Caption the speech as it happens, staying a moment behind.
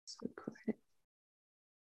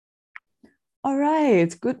All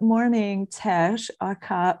right. Good morning, Tash,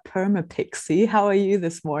 aka Perma Pixie. How are you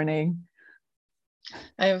this morning?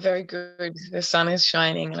 I am very good. The sun is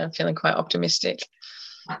shining and I'm feeling quite optimistic.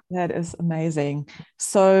 That is amazing.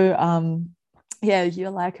 So, yeah,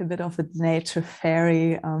 you're like a bit of a nature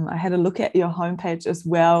fairy. I had a look at your homepage as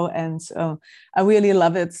well, and I really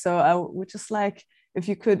love it. So, I would just like if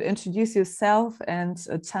you could introduce yourself and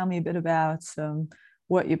tell me a bit about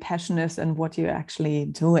what your passion is and what you're actually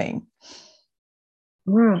doing.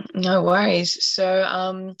 No worries.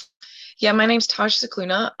 Yeah, my name's Taj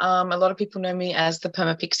Sakluna. A lot of people know me as the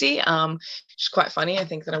Perma Pixie. Which is quite funny. I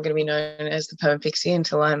think that I'm going to be known as the Perma Pixie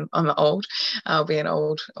until I'm old. I'll be an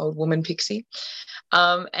old woman pixie.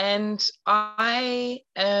 And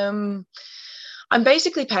I'm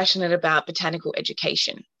basically passionate about botanical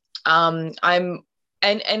education. I'm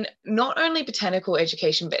and not only botanical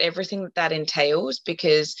education, but everything that entails,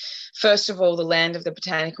 because first of all, the land of the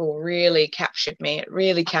botanical really captured me. It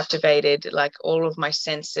really captivated like all of my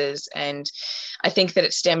senses. And I think that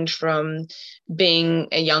it stemmed from being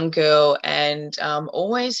a young girl and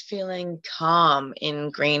always feeling calm in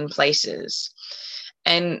green places.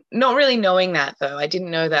 And not really knowing that, though. I didn't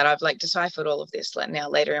know that. I've like deciphered all of this now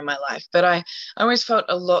later in my life, but I always felt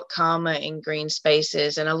a lot calmer in green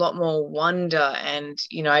spaces and a lot more wonder. And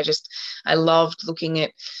I loved looking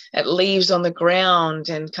at leaves on the ground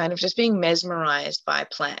and kind of just being mesmerized by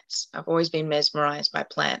plants. I've always been mesmerized by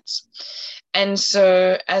plants. And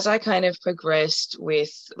so as I kind of progressed with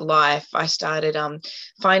life, I started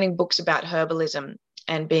finding books about herbalism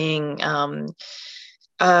and being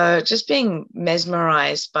just being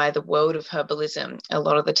mesmerized by the world of herbalism a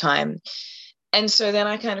lot of the time. And so then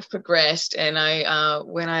I kind of progressed, and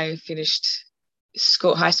when I finished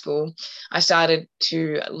high school, I started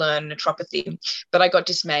to learn naturopathy, but I got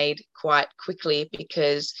dismayed quite quickly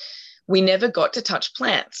because we never got to touch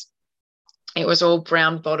plants. It was all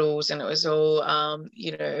brown bottles, and it was all,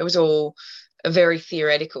 it was all very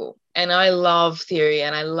theoretical. And I love theory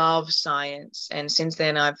and I love science. And since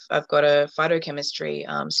then, I've got a phytochemistry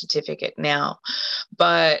certificate now.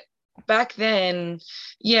 But back then,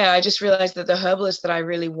 yeah, I just realized that the herbalist that I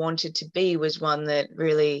really wanted to be was one that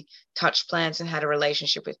really touched plants and had a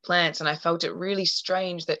relationship with plants. And I felt it really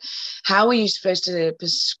strange that how are you supposed to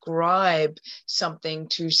prescribe something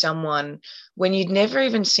to someone when you'd never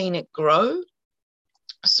even seen it grow?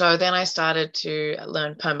 So then I started to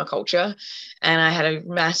learn permaculture, and I had a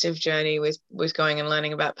massive journey with going and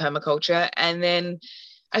learning about permaculture. And then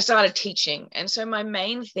I started teaching. And so my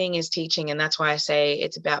main thing is teaching, and that's why I say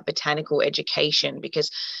it's about botanical education,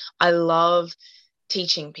 because I love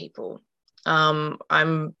teaching people. I'm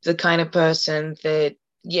the kind of person that,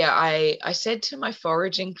 yeah, I said to my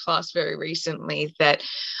foraging class very recently that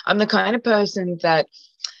I'm the kind of person that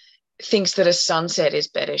thinks that a sunset is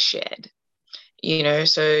better shed.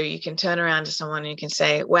 So you can turn around to someone and you can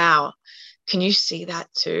say, wow, can you see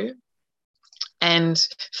that too? And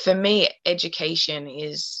for me, education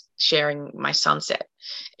is sharing my sunset.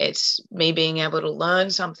 It's me being able to learn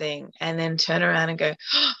something and then turn around and go,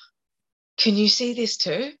 oh, can you see this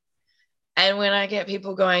too? And when I get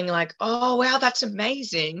people going like, oh, wow, that's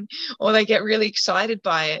amazing, or they get really excited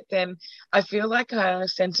by it, then I feel like I have a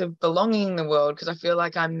sense of belonging in the world, because I feel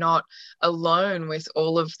like I'm not alone with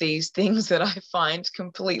all of these things that I find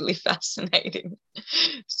completely fascinating.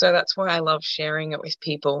 So that's why I love sharing it with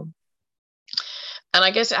people. And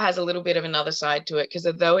I guess it has a little bit of another side to it, because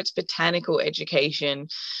although it's botanical education,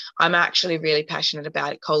 I'm actually really passionate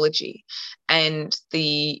about ecology and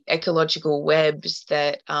the ecological webs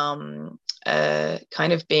that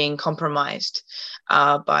kind of being compromised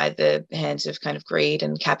by the hands of kind of greed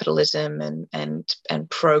and capitalism and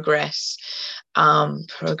progress.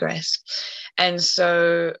 And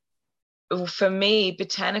so for me,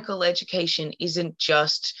 botanical education isn't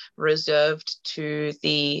just reserved to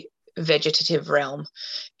the vegetative realm.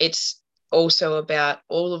 It's also about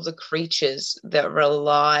all of the creatures that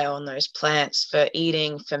rely on those plants for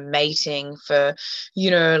eating, for mating, for,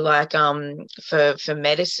 for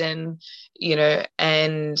medicine,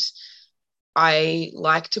 and I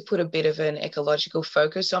like to put a bit of an ecological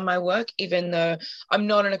focus on my work, even though I'm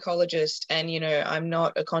not an ecologist and, I'm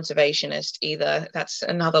not a conservationist either. That's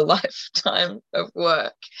another lifetime of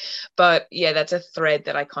work. But yeah, that's a thread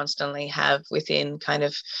that I constantly have within kind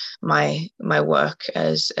of my work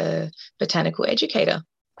as a botanical educator.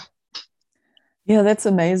 Yeah, that's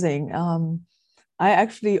amazing. I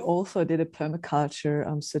actually also did a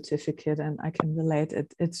permaculture certificate, and I can relate.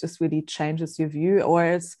 It just really changes your view,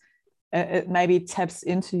 or it maybe taps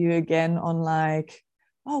into you again on like,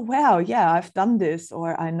 oh wow, yeah, I've done this,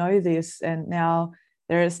 or I know this, and now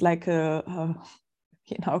there is like a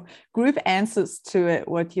group answers to it,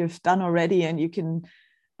 what you've done already, and you can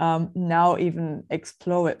now even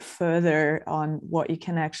explore it further on what you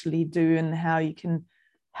can actually do and how you can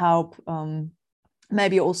help,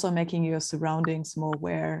 maybe also making your surroundings more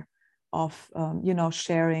aware of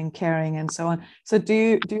sharing, caring, and so on. So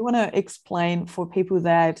do you want to explain for people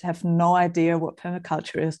that have no idea what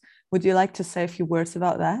permaculture is? Would you like to say a few words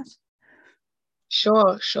about that?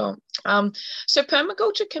 Sure. So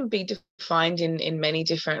permaculture can be defined in many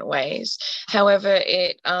different ways. However,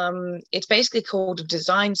 it's basically called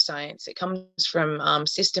design science. It comes from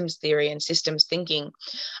systems theory and systems thinking,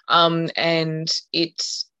 and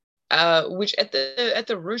it's which at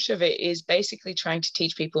the root of it is basically trying to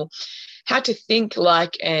teach people how to think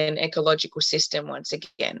like an ecological system once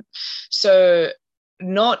again. So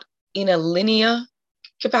not in a linear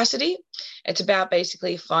capacity. It's about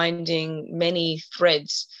basically finding many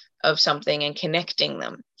threads of something and connecting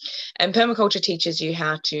them. And permaculture teaches you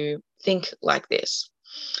how to think like this.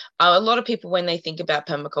 A lot of people, when they think about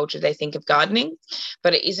permaculture, they think of gardening,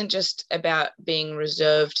 but it isn't just about being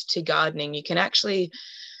reserved to gardening. You can actually,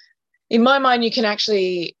 in my mind, you can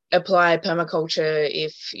actually apply permaculture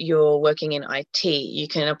if you're working in IT. You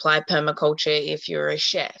can apply permaculture if you're a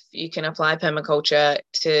chef. You can apply permaculture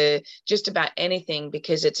to just about anything,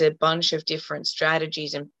 because it's a bunch of different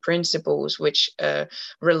strategies and principles which are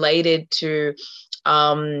related to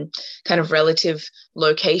kind of relative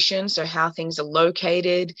location. So how things are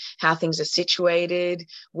located, how things are situated,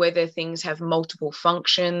 whether things have multiple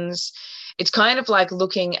functions. It's kind of like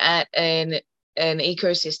looking at an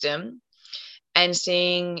ecosystem and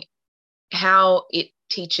seeing how it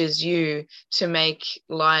teaches you to make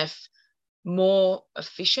life more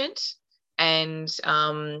efficient and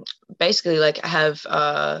basically like have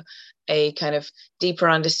a kind of deeper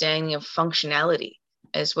understanding of functionality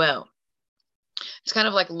as well. It's kind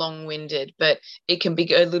of like long-winded, but it can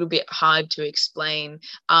be a little bit hard to explain.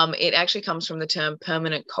 It actually comes from the term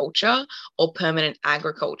permanent culture or permanent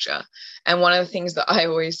agriculture. And one of the things that I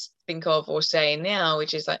always think of or say now,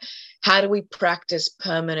 which is like, how do we practice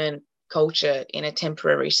permanent culture in a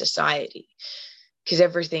temporary society? Because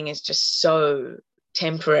everything is just so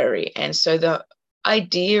temporary. And so the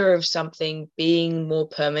idea of something being more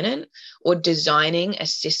permanent or designing a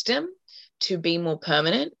system to be more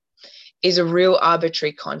permanent is a real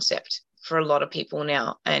arbitrary concept for a lot of people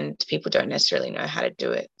now, and people don't necessarily know how to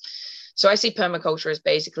do it. So I see permaculture as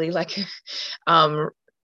basically like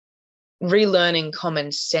relearning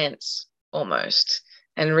common sense almost,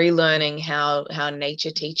 and relearning how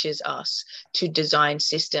nature teaches us to design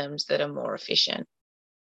systems that are more efficient.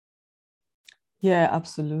 Yeah,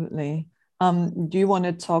 absolutely. Do you want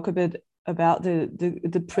to talk a bit about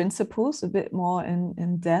the principles a bit more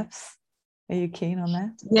in depth? Are you keen on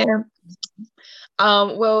that? Yeah.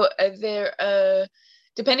 Well, there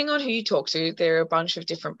depending on who you talk to, there are a bunch of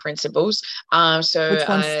different principles. Which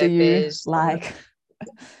ones do you There's like?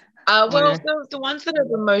 well, the ones that are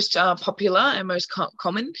the most popular and most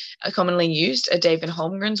commonly used are David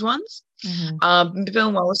Holmgren's ones. Mm-hmm.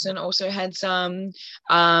 Bill Mollison also had some.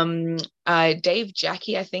 Dave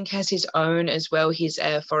Jackie, I think, has his own as well. He's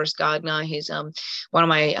a forest gardener. He's one of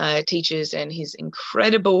my teachers, and he's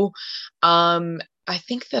incredible. I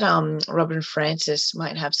think that Robin Francis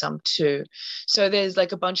might have some too. So there's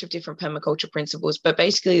like a bunch of different permaculture principles, but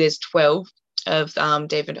basically there's 12 of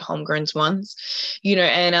David Holmgren's ones,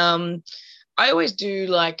 and I always do,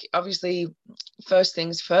 like, obviously first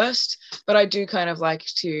things first, but I do kind of like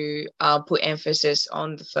to put emphasis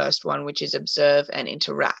on the first one, which is observe and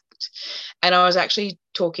interact. And I was actually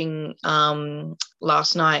talking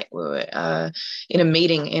last night, we were in a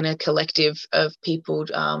meeting in a collective of people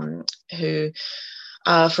who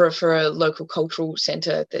for a local cultural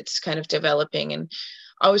centre that's kind of developing. And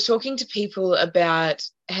I was talking to people about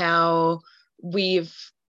how we've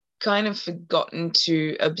kind of forgotten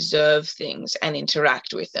to observe things and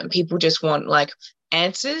interact with them. People just want like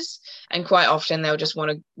answers, and quite often they'll just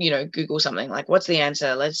want to, Google something like, what's the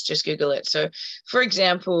answer? Let's just Google it. So, for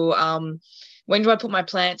example, when do I put my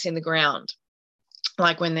plants in the ground?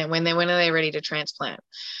 Like when are they ready to transplant?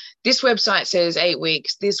 This website says 8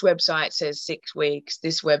 weeks. This website says 6 weeks.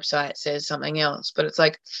 This website says something else. But it's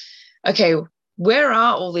like, okay, where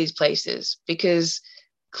are all these places? Because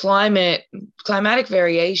climatic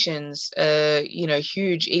variations are,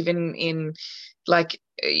 huge. Even in, like,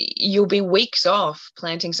 you'll be weeks off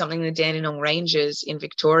planting something in the Dandenong Ranges in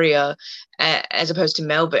Victoria as opposed to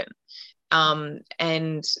Melbourne.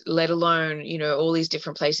 And let alone, all these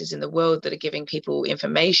different places in the world that are giving people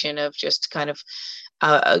information of just kind of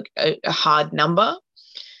a hard number.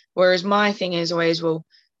 Whereas my thing is always, we'll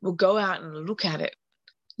go out and look at it.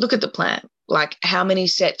 Look at the plant. Like, how many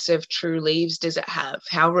sets of true leaves does it have?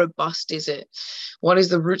 How robust is it? What is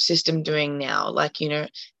the root system doing now? Like,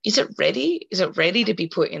 is it ready? Is it ready to be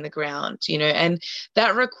put in the ground? And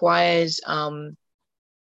that requires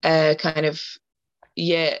a kind of,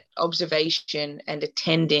 observation and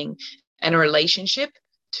attending and a relationship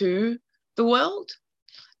to the world.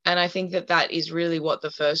 And I think that is really what the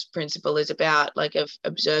first principle is about, like, of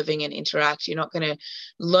observing and interact. You're not going to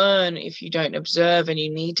learn if you don't observe, and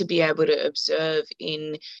you need to be able to observe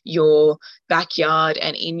in your backyard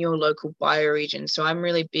and in your local bioregion. So I'm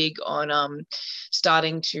really big on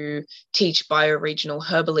starting to teach bioregional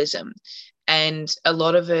herbalism. And a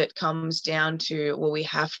lot of it comes down to, well, we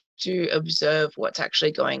have to observe what's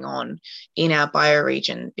actually going on in our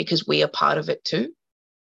bioregion because we are part of it too.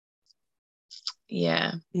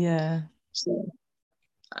 Yeah. So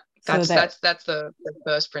that's the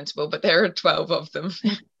first principle, but there are 12 of them.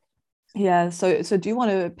 Yeah. So do you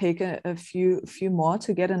want to pick a few more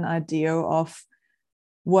to get an idea of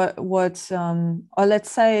what or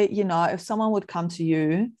let's say, if someone would come to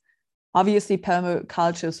you, obviously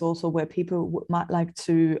permaculture is also where people might like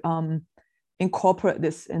to incorporate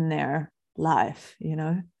this in their life,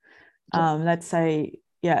 let's say,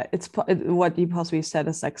 it's what you possibly said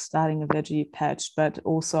is like starting a veggie patch, but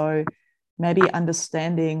also maybe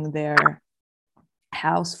understanding their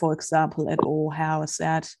house, for example, at all. How is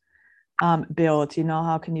that built?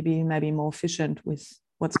 How can you be maybe more efficient with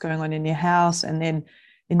what's going on in your house and then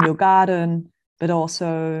in your garden, but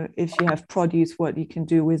also if you have produce, what you can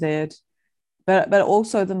do with it. But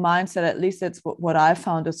also the mindset, at least that's what I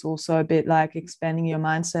found, is also a bit like expanding your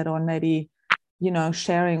mindset on maybe,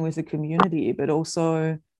 sharing with the community, but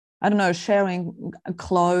also, I don't know, sharing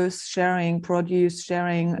clothes, sharing produce,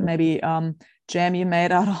 sharing maybe jam you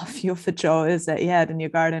made out of your feijoas that you had in your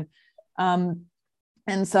garden. And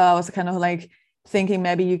so I was kind of like thinking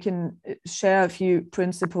maybe you can share a few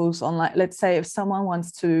principles on, like, let's say if someone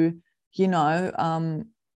wants to,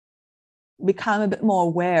 become a bit more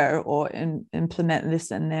aware or implement this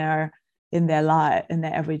in their life, in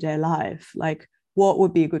their everyday life, like what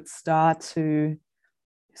would be a good start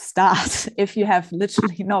if you have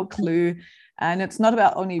literally no clue? And it's not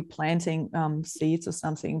about only planting seeds or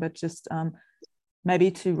something, but just maybe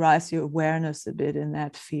to raise your awareness a bit in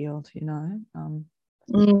that field,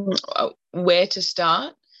 where to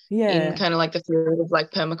start in yeah, kind of like the field of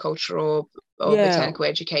like permaculture or botanical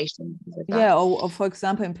education, like or for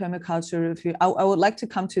example in permaculture, if I would like to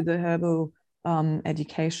come to the herbal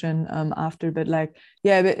education after, but like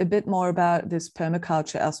a bit more about this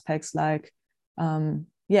permaculture aspects, like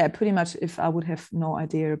pretty much if I would have no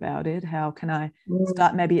idea about it, how can I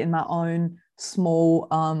start maybe in my own small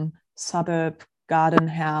suburb garden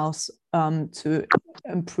house to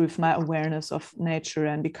improve my awareness of nature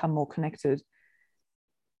and become more connected.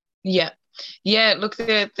 Look,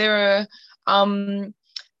 there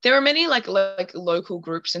are many like local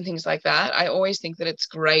groups and things like that. I always think that it's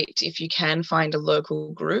great if you can find a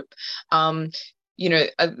local group.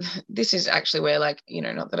 This is actually where, like,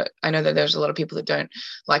 not that I know that there's a lot of people that don't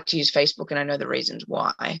like to use Facebook, and I know the reasons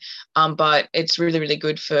why, but it's really, really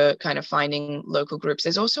good for kind of finding local groups.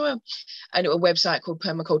 There's also a website called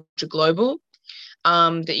Permaculture Global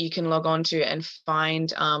that you can log on to and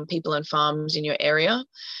find people and farms in your area.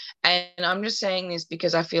 And I'm just saying this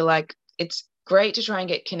because I feel like it's great to try and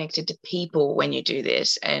get connected to people when you do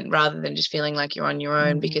this, and rather than just feeling like you're on your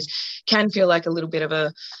own, because it can feel like a little bit of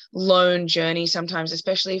a lone journey sometimes,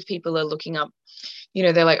 especially if people are looking up,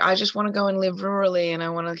 they're like, I just want to go and live rurally and I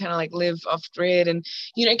want to kind of like live off grid, and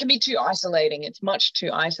it can be too isolating. It's much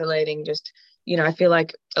too isolating. Just, I feel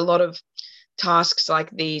like a lot of tasks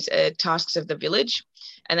like these are tasks of the village,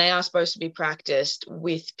 and they are supposed to be practiced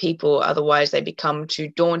with people. Otherwise they become too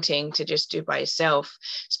daunting to just do by yourself,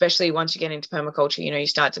 especially once you get into permaculture. You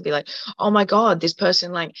start to be like, oh my god, this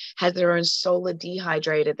person like has their own solar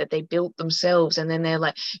dehydrator that they built themselves, and then they're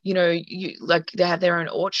like, they have their own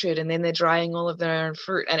orchard, and then they're drying all of their own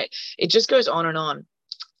fruit, and it just goes on,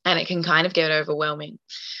 and it can kind of get overwhelming.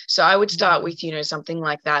 So I would start with, something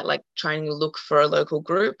like that, like trying to look for a local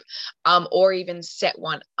group, or even set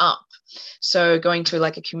one up. So going to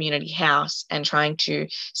like a community house and trying to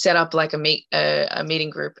set up like a meeting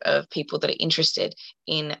group of people that are interested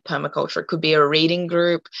in permaculture. It could be a reading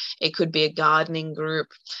group, it could be a gardening group,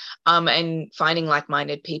 and finding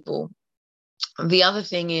like-minded people. The other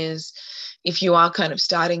thing is, if you are kind of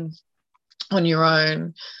starting on your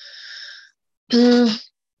own, it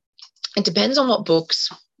depends on what books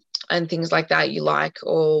and things like that you like,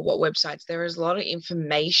 or what websites. There is a lot of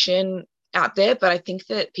information out there, but I think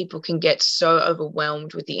that people can get so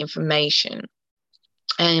overwhelmed with the information.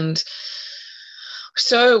 And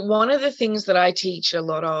So one of the things that I teach a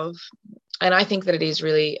lot of, and I think that it is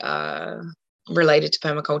really related to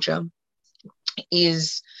permaculture,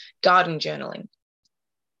 is garden journaling.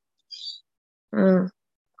 And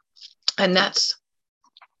that's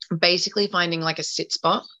basically finding like a sit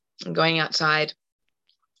spot and going outside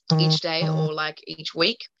each day or like each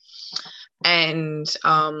week and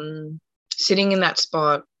sitting in that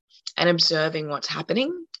spot and observing what's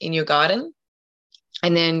happening in your garden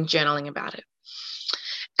and then journaling about it.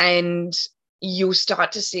 And you'll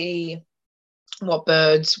start to see what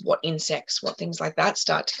birds, what insects, what things like that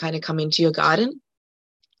start to kind of come into your garden.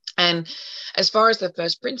 And as far as the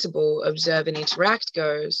first principle, observe and interact,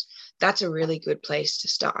 goes, that's a really good place to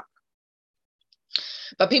start.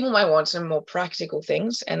 But people might want some more practical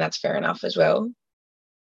things, and that's fair enough as well.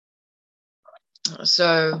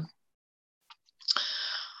 So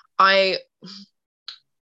I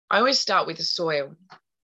always start with the soil.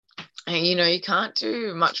 And, you can't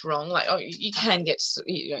do much wrong. Like, you can get,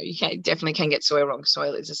 definitely can get soil wrong.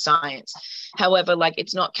 Soil is a science. However, like,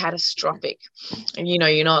 it's not catastrophic.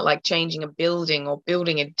 You're not like changing a building or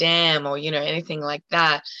building a dam or, anything like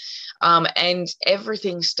that. And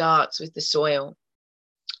everything starts with the soil,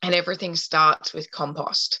 and everything starts with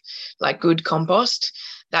compost, like good compost.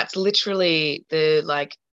 That's literally it's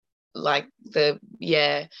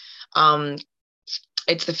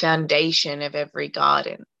the foundation of every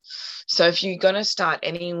garden. So if you're going to start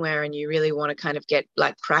anywhere and you really want to kind of get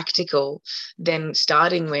like practical, then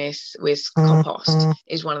starting with compost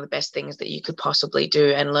is one of the best things that you could possibly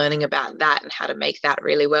do, and learning about that and how to make that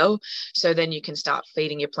really well. So then you can start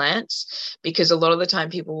feeding your plants, because a lot of the time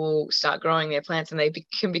people will start growing their plants and they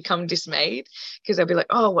can become dismayed because they'll be like,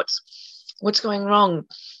 oh, what's going wrong?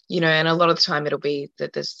 And a lot of the time it'll be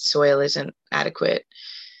that the soil isn't adequate.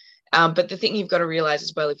 But the thing you've got to realize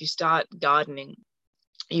as well, if you start gardening,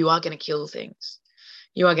 you are going to kill things.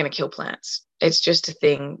 You are going to kill plants. It's just a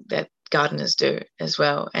thing that gardeners do as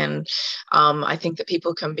well. And I think that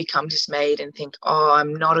people can become dismayed and think, oh,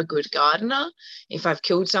 I'm not a good gardener if I've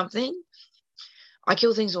killed something. I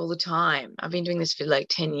kill things all the time. I've been doing this for like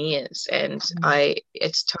 10 years and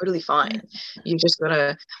it's totally fine. You just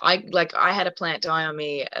gotta, I had a plant die on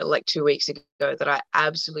me like 2 weeks ago that I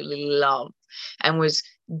absolutely loved and was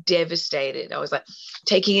devastated. I was like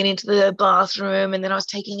taking it into the bathroom and then I was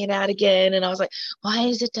taking it out again and I was like, why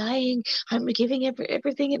is it dying? I'm giving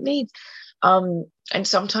everything it needs. And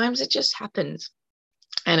sometimes it just happens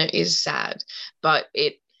and it is sad, but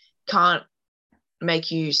it can't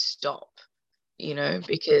make you stop,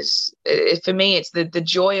 because for me, it's the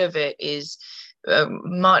joy of it is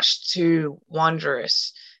much too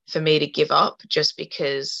wondrous for me to give up just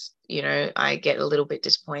because, I get a little bit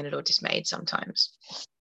disappointed or dismayed sometimes.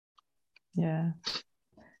 Yeah.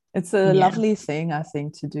 It's a lovely thing, I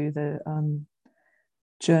think, to do the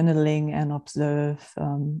journaling and observe.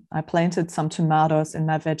 I planted some tomatoes in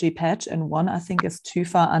my veggie patch, and one I think is too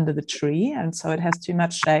far under the tree, and so it has too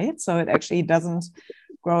much shade, so it actually doesn't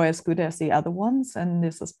grow as good as the other ones. And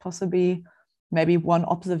this is possibly maybe one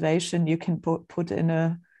observation you can put in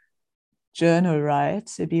a journal, right?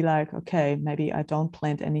 To be like, okay, maybe I don't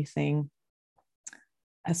plant anything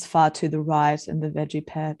as far to the right in the veggie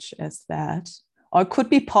patch as that. Or it could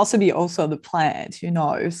be possibly also the plant, who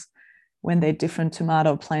knows? When they're different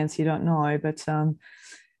tomato plants, you don't know. But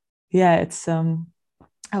it's I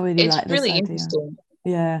really like this really idea. Interesting.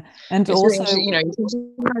 Yeah. And it's also, really, you can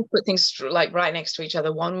sometimes put things like right next to each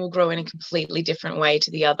other. One will grow in a completely different way to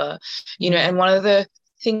the other, and one of the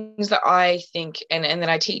things that I think and that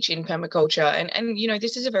I teach in permaculture, and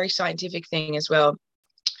this is a very scientific thing as well.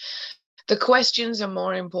 The questions are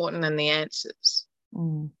more important than the answers.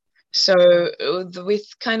 So with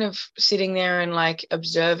kind of sitting there and like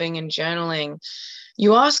observing and journaling,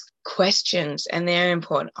 you ask questions and they're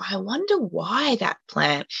important. I wonder why that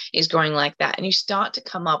plant is growing like that. And you start to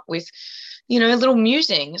come up with, little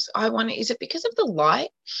musings. I wonder, is it because of the light?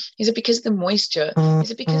 Is it because of the moisture?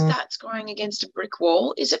 Is it because that's growing against a brick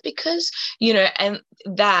wall? Is it because, and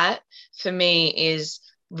that for me is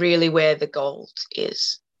really where the gold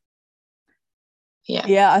is.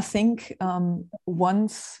 Yeah, I think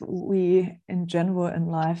once we in general in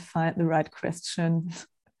life find the right question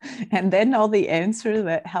and then know the answer,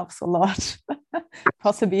 that helps a lot.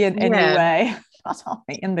 Possibly in any way, not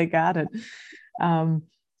only in the garden.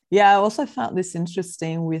 I also found this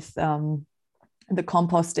interesting with the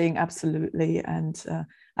composting, absolutely. And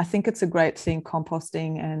I think it's a great thing,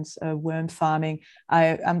 composting and worm farming.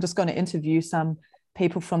 I'm just going to interview some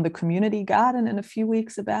people from the community garden in a few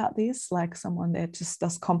weeks about this, like someone that just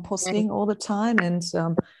does composting all the time. And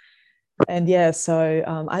And yeah, so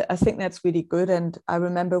I think that's really good. And I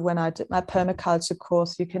remember when I did my permaculture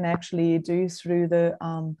course, you can actually do through the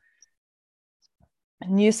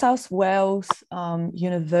New South Wales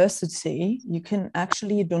University, you can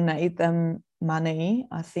actually donate them money.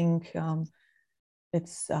 I think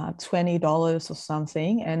it's $20 or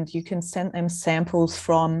something, and you can send them samples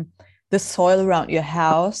from the soil around your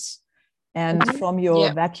house and from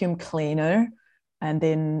your vacuum cleaner, and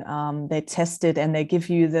then they test it and they give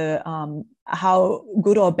you the how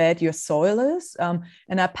good or bad your soil is.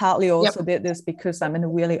 And I partly also did this because I'm in a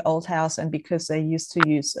really old house and because they used to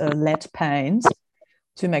use lead paint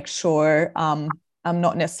to make sure I'm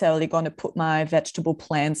not necessarily going to put my vegetable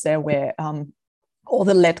plants there where all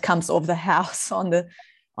the lead comes off the house on the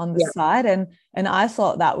side. And I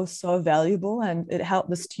thought that was so valuable, and it helped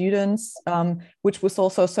the students, which was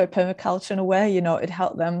also so permaculture in a way. It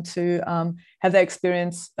helped them to have their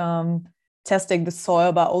experience testing the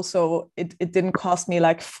soil, but also it didn't cost me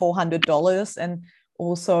like $400. And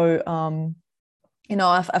also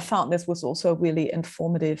I found this was also really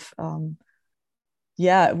informative.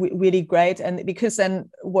 Really great. And because then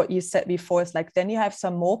what you said before is like, then you have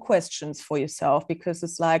some more questions for yourself, because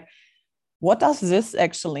it's like, what does this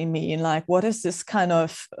actually mean? Like, what is this kind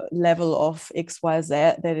of level of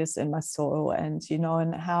XYZ that is in my soil? And,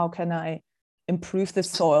 and how can I improve the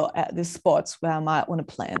soil at the spots where I might want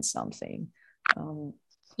to plant something?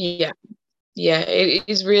 Yeah, it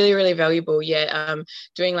is really, really valuable.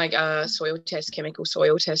 Doing like soil tests, chemical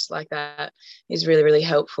soil tests like that is really, really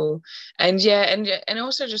helpful. And and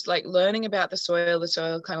also just like learning about the soil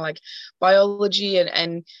kind of like biology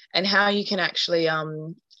and how you can actually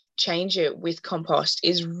change it with compost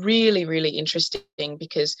is really, really interesting,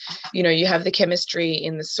 because you have the chemistry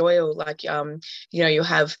in the soil, like you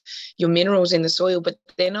have your minerals in the soil, but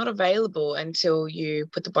they're not available until you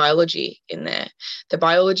put the biology in there. The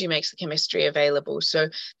biology makes the chemistry available. So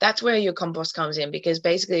that's where your compost comes in, because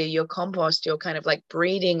basically your compost, you're kind of like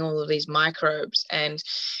breeding all of these microbes. And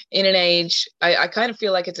in an age, I kind of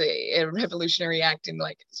feel like it's a revolutionary act in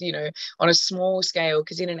like on a small scale,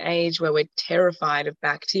 because in an age where we're terrified of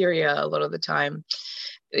bacteria a lot of the time,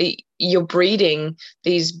 you're breeding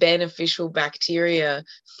these beneficial bacteria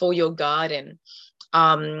for your garden,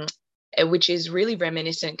 which is really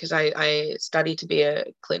reminiscent, because I study to be a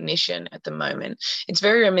clinician at the moment. It's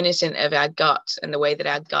very reminiscent of our guts and the way that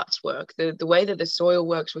our guts work. The way that the soil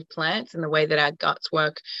works with plants and the way that our guts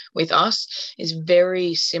work with us is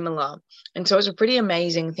very similar. And so it's a pretty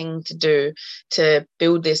amazing thing to do, to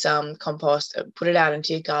build this compost, put it out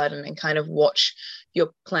into your garden and kind of watch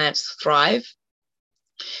your plants thrive.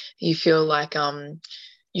 You feel like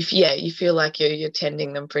you feel like you're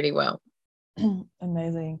tending them pretty well.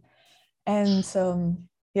 Amazing. And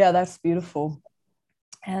that's beautiful.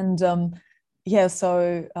 And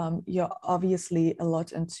so you're obviously a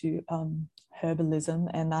lot into herbalism,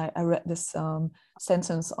 and I read this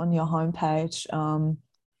sentence on your homepage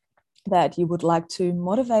that you would like to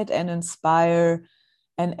motivate and inspire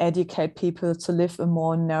and educate people to live a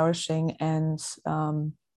more nourishing and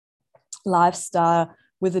lifestyle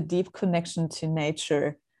with a deep connection to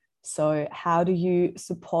nature. So how do you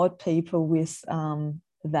support people with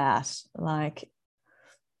that? Like,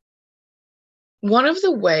 one of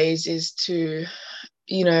the ways is to,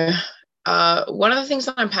 one of the things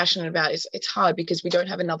that I'm passionate about is, it's hard because we don't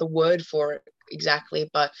have another word for it exactly,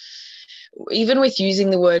 but even with using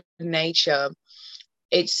the word nature,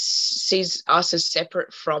 it sees us as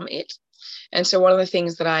separate from it. And so one of the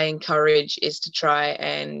things that I encourage is to try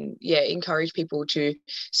and encourage people to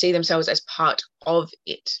see themselves as part of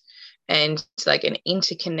it, and it's like an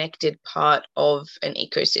interconnected part of an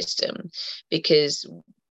ecosystem, because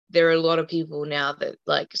there are a lot of people now that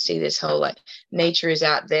like see this whole like nature is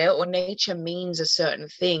out there, or nature means a certain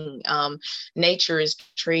thing. Nature is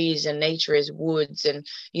trees and nature is woods, and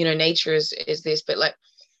nature is this, but like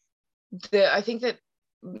I think that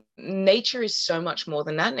nature is so much more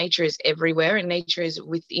than that. Nature is everywhere, and nature is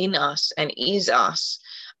within us and is us.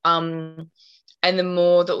 And the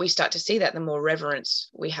more that we start to see that, the more reverence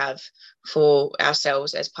we have for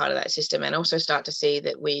ourselves as part of that system, and also start to see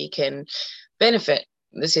that we can benefit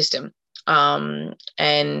the system, and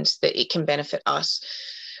that it can benefit us.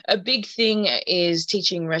 A big thing is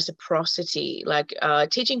teaching reciprocity, like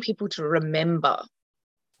teaching people to remember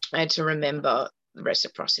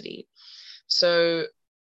reciprocity. So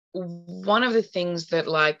one of the things that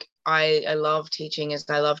like I love teaching is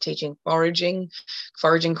I love teaching foraging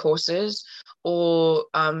courses, or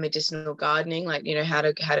medicinal gardening, like how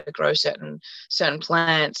to grow certain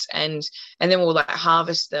plants, and then we'll like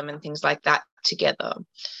harvest them and things like that together.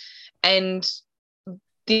 And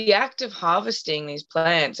the act of harvesting these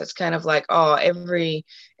plants, it's kind of like, oh, every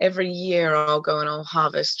year I'll go and I'll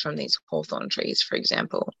harvest from these hawthorn trees, for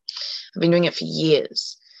example. I've been doing it for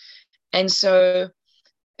years. And so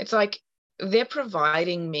it's like they're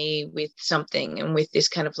providing me with something, and with this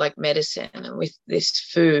kind of like medicine and with this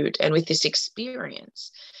food and with this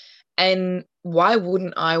experience. And why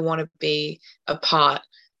wouldn't I want to be a part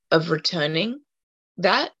of returning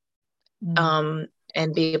that,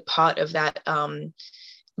 and be a part of that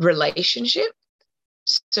relationship?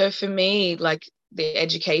 So for me, like, the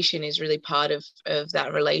education is really part of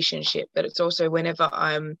that relationship, but it's also whenever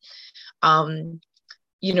I'm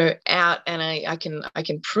out and I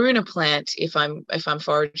can prune a plant if I'm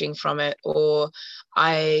foraging from it, or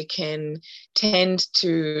I can tend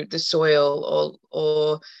to the soil,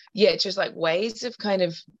 or yeah, just like ways of kind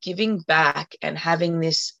of giving back and having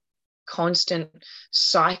this constant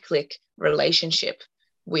cyclic relationship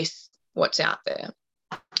with what's out there.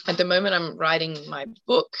 At the moment, I'm writing my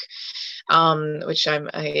book, which I'm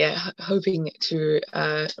hoping to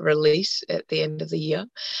release at the end of the year.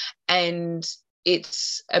 And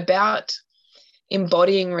it's about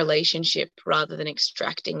embodying relationship rather than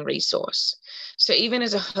extracting resource. So even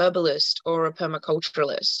as a herbalist or a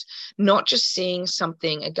permaculturalist, not just seeing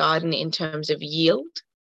a garden in terms of yield.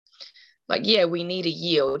 Like, yeah, we need a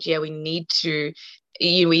yield. Yeah, we need to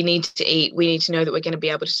eat. We need to know that we're going to be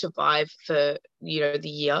able to survive for, the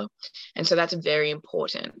year. And so that's very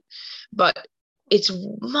important. But it's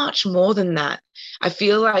much more than that. I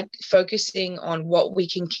feel like focusing on what we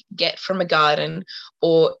can get from a garden,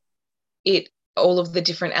 or all of the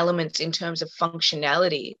different elements in terms of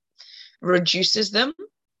functionality, reduces them.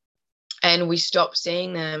 And we stop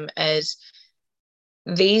seeing them as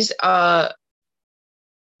these are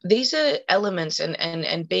elements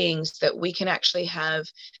and beings that we can actually have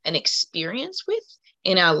an experience with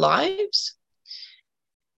in our lives.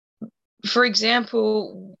 For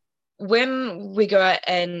example, when we go out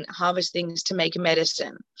and harvest things to make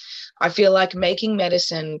medicine, I feel like making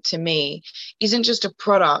medicine to me isn't just a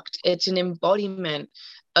product, it's an embodiment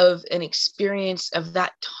of an experience of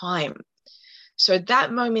that time. So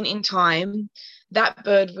that moment in time, that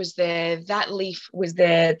bird was there, that leaf was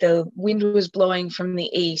there, the wind was blowing from the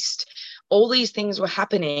east, all these things were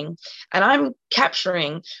happening, and I'm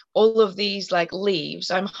capturing all of these like leaves,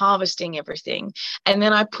 I'm harvesting everything, and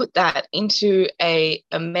then I put that into a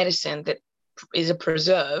medicine that is a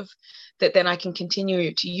preserve that then I can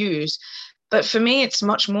continue to use. But for me, it's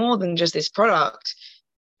much more than just this product.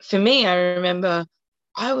 For me, I remember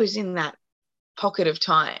I was in that pocket of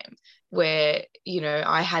time where,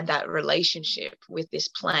 I had that relationship with this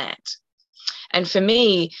plant. And for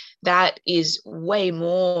me, that is way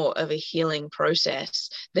more of a healing process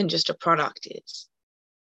than just a product is.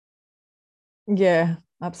 Yeah,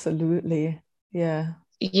 absolutely. Yeah.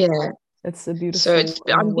 Yeah. It's a beautiful So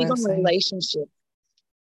I'm way big of on saying. relationship.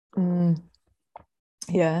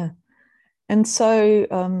 Yeah. And so,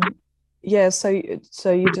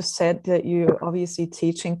 so you just said that you're obviously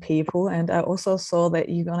teaching people, and I also saw that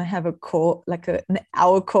you're going to have a course, like an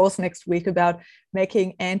hour course next week about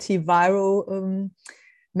making antiviral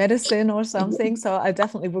medicine or something. So I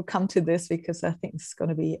definitely will come to this because I think it's going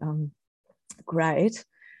to be great.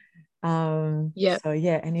 Yeah. So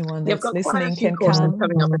yeah, anyone They've that's got quite a listening few can courses come.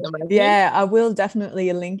 coming up at the moment. Yeah, I will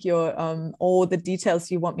definitely link your all the details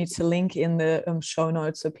you want me to link in the show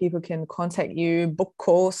notes, so people can contact you, book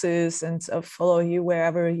courses, and follow you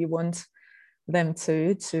wherever you want them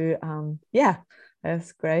to yeah,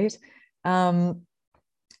 that's great. And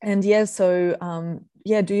yeah, so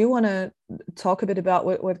yeah, do you want to talk a bit about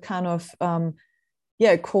what kind of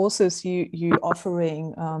courses you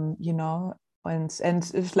offering, and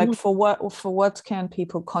it's like for what can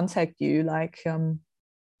people contact you, like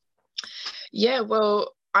Yeah,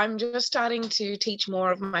 well, I'm just starting to teach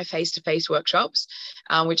more of my face-to-face workshops,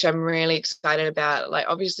 which I'm really excited about. Like,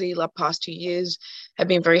 obviously, the past 2 years have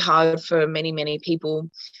been very hard for many, many people,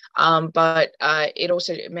 but it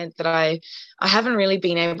also meant that I haven't really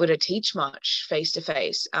been able to teach much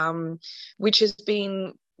face-to-face, which has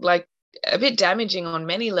been like a bit damaging on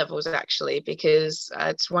many levels, actually, because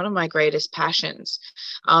it's one of my greatest passions,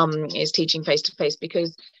 is teaching face-to-face,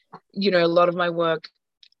 because a lot of my work,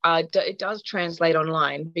 it does translate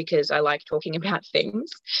online because I like talking about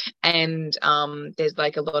things, and there's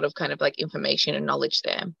like a lot of kind of like information and knowledge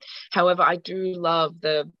there. However, I do love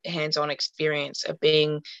the hands-on experience of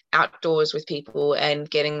being outdoors with people and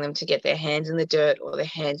getting them to get their hands in the dirt or their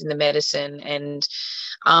hands in the medicine, and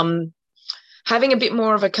having a bit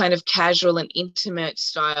more of a kind of casual and intimate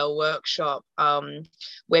style workshop,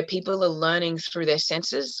 where people are learning through their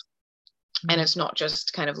senses, and it's not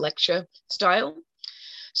just kind of lecture style.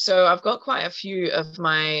 So I've got quite a few of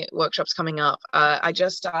my workshops coming up. I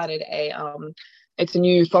just started it's a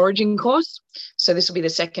new foraging course. So this will be the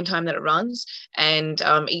second time that it runs. And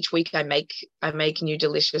each week I make new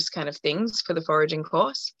delicious kind of things for the foraging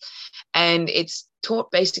course. And it's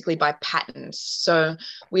taught basically by patterns. So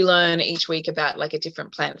we learn each week about like a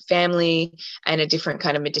different plant family and a different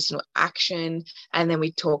kind of medicinal action. And then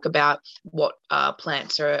we talk about what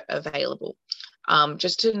plants are available.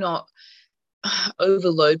 Just to not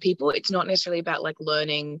overload people. It's not necessarily about like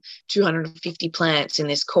learning 250 plants in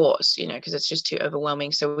this course, because it's just too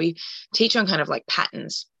overwhelming. So we teach on kind of like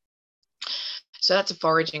patterns. So that's a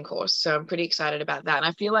foraging course. So I'm pretty excited about that. And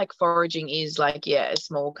I feel like foraging is like, a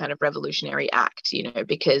small kind of revolutionary act,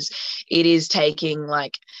 because it is taking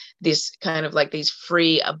like this kind of like these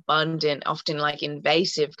free, abundant, often like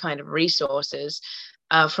invasive kind of resources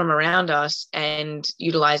from around us and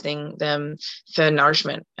utilizing them for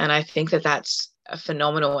nourishment. And I think that that's a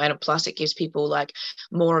phenomenal, and plus it gives people like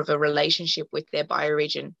more of a relationship with their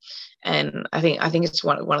bioregion. And I think it's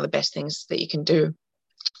one of the best things that you can do.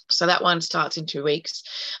 So that one starts in 2 weeks.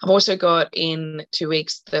 I've also got in 2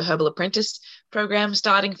 weeks the Herbal Apprentice program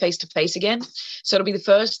starting face-to-face again. So it'll be the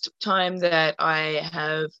first time that I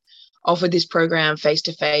have offered this program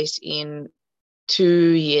face-to-face in 2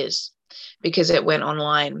 years, because it went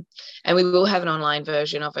online, and we will have an online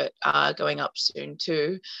version of it going up soon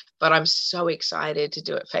too. But I'm so excited to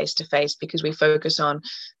do it face to face, because we focus on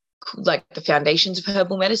like the foundations of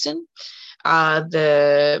herbal medicine,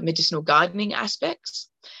 the medicinal gardening aspects,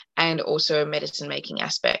 and also medicine making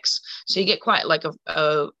aspects. So you get quite like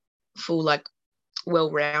a full, like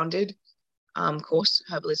well-rounded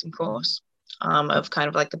herbalism course of kind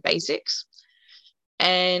of like the basics.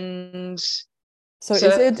 And so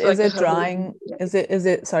is it drying? Is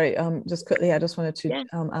it sorry, just quickly, I just wanted to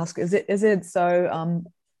ask, is it so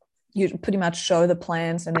you pretty much show the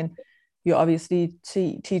plants and then you obviously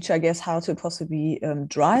teach, I guess, how to possibly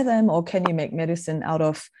dry them, or can you make medicine out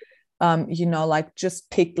of like just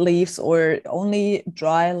picked leaves or only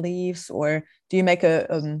dry leaves, or do you make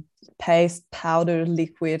a paste, powder,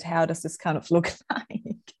 liquid? How does this kind of look like?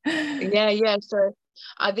 So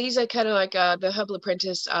these are kind of like the Herbal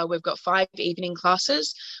Apprentice. We've got 5 evening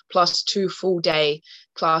classes plus 2 full day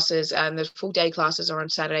classes, and the full day classes are on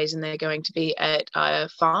Saturdays, and they're going to be at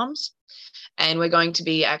farms. And we're going to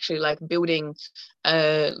be actually like building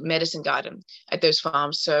a medicine garden at those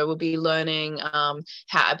farms. So we'll be learning how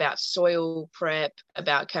about soil prep,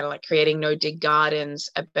 about kind of like creating no-dig gardens,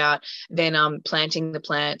 about then planting the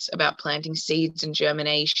plants, about planting seeds and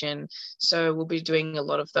germination. So we'll be doing a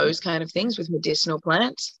lot of those kind of things with medicinal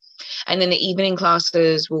plants. And then the evening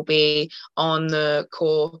classes will be on the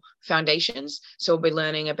core foundations. So we'll be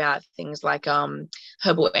learning about things like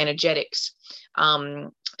herbal energetics.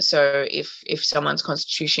 So if someone's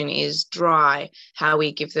constitution is dry, how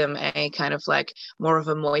we give them a kind of like more of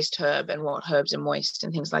a moist herb, and what herbs are moist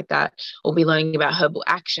and things like that. We'll be learning about herbal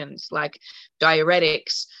actions like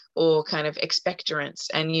diuretics or kind of expectorants,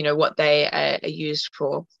 and what they are used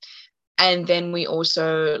for. And then we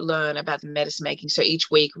also learn about the medicine making. So each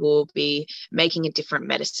week we'll be making a different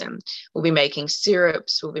medicine. We'll be making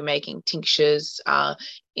syrups, we'll be making tinctures,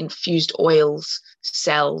 infused oils,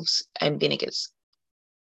 salves, and vinegars.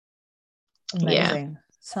 Amazing.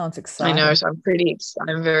 Sounds exciting. I know, so I'm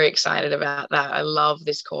very excited about that. I love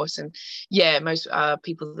this course, and most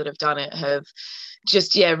people that have done it have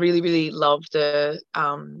just really, really loved the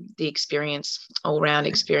experience, all-round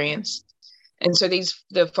experience. And so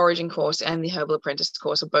the foraging course and the Herbal Apprentice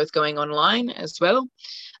course are both going online as well.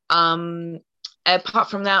 Apart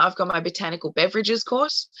from that, I've got my botanical beverages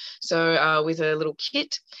course. So with a little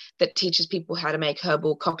kit that teaches people how to make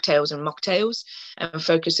herbal cocktails and mocktails, and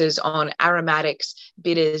focuses on aromatics,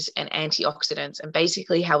 bitters, and antioxidants, and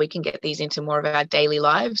basically how we can get these into more of our daily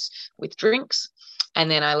lives with drinks. And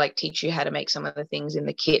then I teach you how to make some of the things in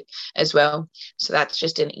the kit as well. So that's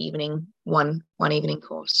just an evening, one evening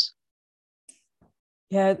course.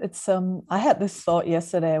 Yeah, it's I had this thought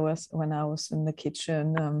yesterday when I was in the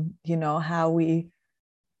kitchen,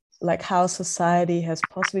 how society has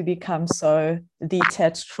possibly become so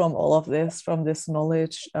detached from all of this, from this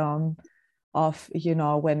knowledge of,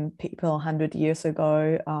 when people 100 years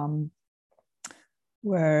ago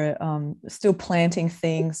were still planting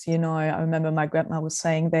things. I remember my grandma was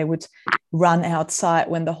saying they would run outside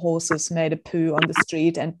when the horses made a poo on the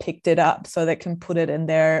street and picked it up so they can put it in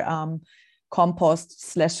their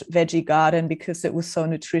compost/veggie garden because it was so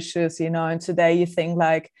nutritious, and today you think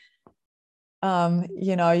like,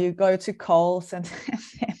 you go to Coles and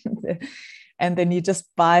then you just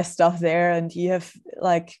buy stuff there and you have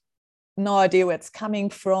like no idea where it's coming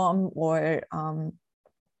from, or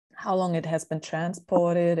how long it has been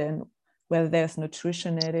transported and whether there's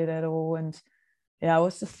nutrition in it at all. And yeah, I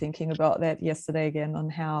was just thinking about that yesterday again, on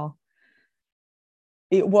how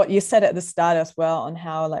what you said at the start as well, on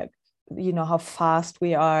how, like, how fast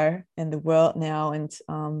we are in the world now. And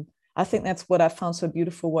I think that's what I found so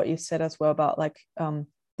beautiful, what you said as well about, like,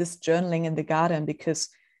 this journaling in the garden, because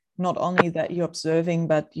not only that you're observing,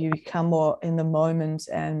 but you become more in the moment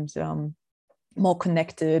and more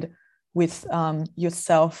connected with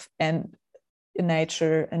yourself and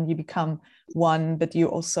nature, and you become one, but you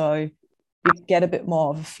also get a bit more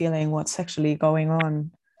of a feeling what's actually going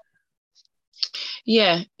on.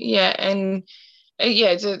 Yeah, and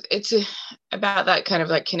it's about that kind of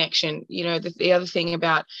like connection. The other thing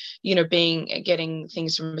about getting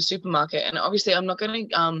things from a supermarket, and obviously I'm not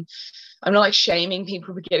like shaming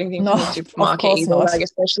people for getting things No, from the of supermarket course either. not. Like,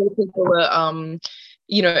 especially people that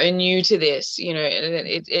are new to this.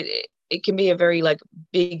 It can be a very like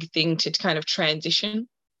big thing to kind of transition.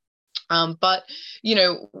 But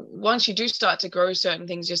once you do start to grow certain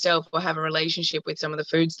things yourself, or have a relationship with some of the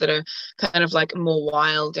foods that are kind of like more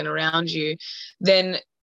wild and around you, then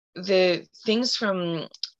the things from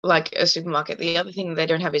like a supermarket, the other thing they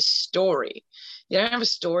don't have is story. They don't have a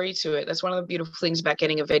story to it. That's one of the beautiful things about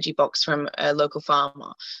getting a veggie box from a local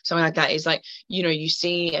farmer. Something like that is like, you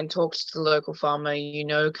see and talk to the local farmer,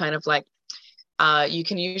 kind of like, you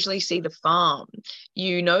can usually see the farm,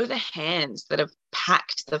 the hands that have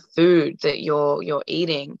packed the food that you're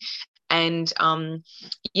eating. And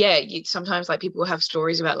sometimes like people have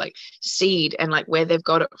stories about like seed and like where they've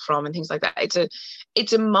got it from and things like that.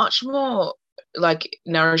 It's a much more like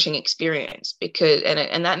nourishing experience, because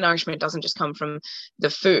and that nourishment doesn't just come from the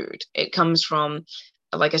food. It comes from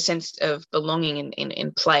like a sense of belonging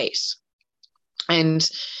in place. And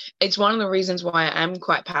it's one of the reasons why I'm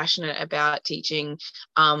quite passionate about teaching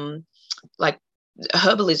like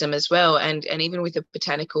herbalism as well, and even with the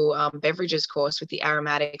botanical beverages course, with the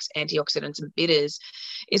aromatics, antioxidants and bitters,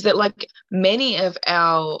 is that like many of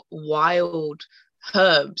our wild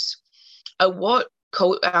herbs are what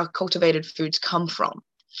our cultivated foods come from.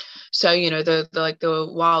 So the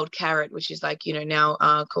wild carrot, which is like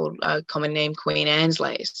now called common name Queen Anne's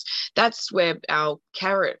lace, that's where our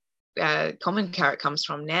common carrot comes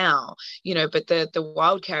from now. But the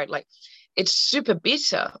wild carrot, like, it's super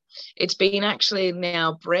bitter. It's been actually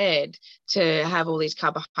now bred to have all these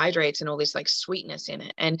carbohydrates and all this like sweetness in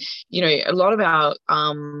it. And a lot of our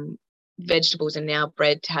vegetables are now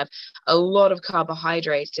bred to have a lot of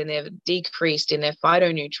carbohydrates, and they're decreased in their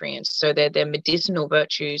phytonutrients, so their medicinal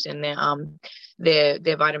virtues and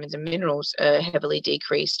their vitamins and minerals are heavily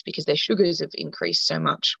decreased because their sugars have increased so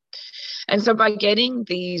much. And so by getting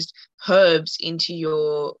these herbs into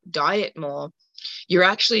your diet more, you're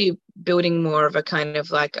actually building more of a kind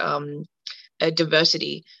of like a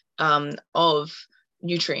diversity of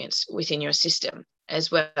nutrients within your system as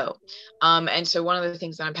well. And so one of the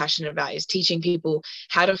things that I'm passionate about is teaching people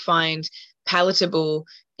how to find palatable,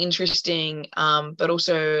 interesting, but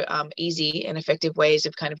also easy and effective ways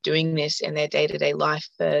of kind of doing this in their day-to-day life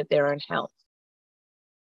for their own health.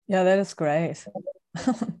 Yeah, that is great.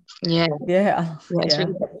 Yeah. Yeah. It's Yeah.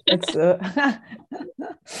 really It's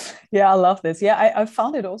yeah, I love this. Yeah, I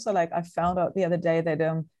found it also, like, I found out the other day that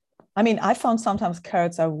I found sometimes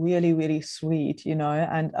carrots are really, really sweet,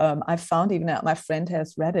 and I found even that my friend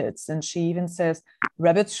has rabbits, and she even says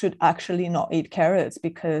rabbits should actually not eat carrots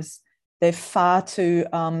because they're far too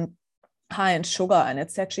high in sugar, and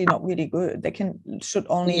it's actually not really good. They should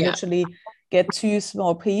only literally get 2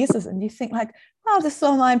 small pieces, and you think like, wow, this is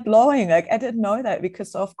so mind-blowing. Like, I didn't know that,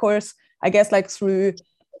 because of course, I guess, like, through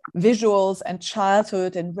visuals and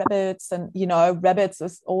childhood and rabbits, and rabbits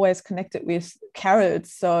is always connected with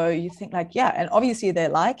carrots, so you think like, yeah, and obviously they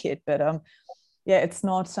like it, but it's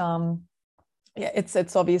not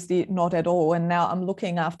it's obviously not at all. And now I'm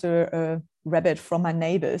looking after a rabbit from my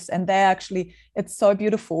neighbors, and they actually, it's so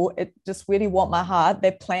beautiful, it just really warmed my heart.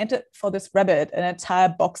 They planted for this rabbit an entire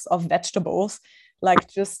box of vegetables, like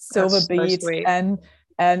just silver beets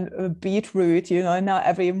and beetroot. Now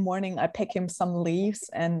every morning I pick him some leaves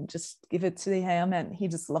and just give it to him, and he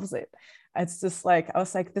just loves it. It's just like, I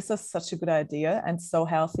was like, this is such a good idea and so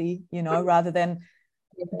healthy, rather than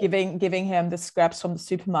giving him the scraps from the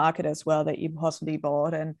supermarket as well that you possibly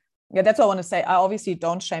bought. And yeah, that's what I want to say. I obviously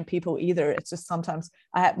don't shame people either. It's just sometimes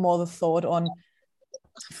I had more the thought on,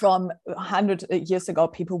 from 100 years ago,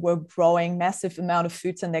 people were growing massive amount of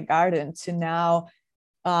foods in their garden, to now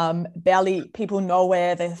barely people know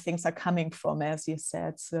where the things are coming from, as you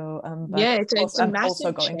said. So but it's a I'm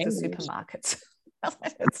also massive going change. to supermarkets.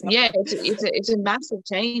 It's not. Yeah, it's a massive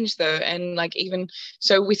change though. And like, even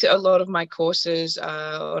so, with a lot of my courses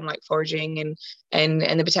on like foraging and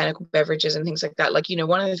the botanical beverages and things like that, like,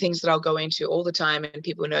 one of the things that I'll go into all the time and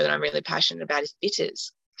people know that I'm really passionate about is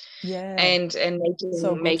bitters, Yeah, and so making good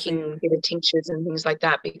for making you. bitter tinctures and things like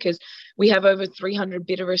that, because we have over 300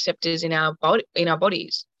 bitter receptors in our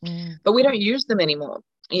bodies, Mm. but we don't use them anymore.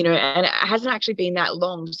 And it hasn't actually been that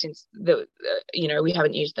long since we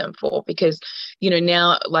haven't used them for, because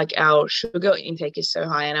now, like, our sugar intake is so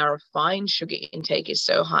high and our refined sugar intake is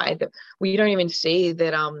so high that we don't even see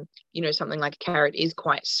that something like a carrot is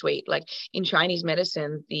quite sweet. Like, in Chinese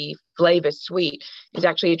medicine, the flavor sweet is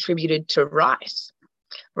actually attributed to rice.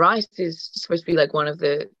 Rice is supposed to be like one of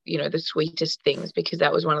the sweetest things, because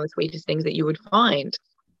that was one of the sweetest things that you would find,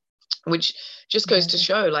 which just goes to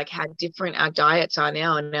Amazing. show like how different our diets are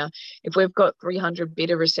now. And now, if we've got 300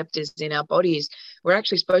 bitter receptors in our bodies, we're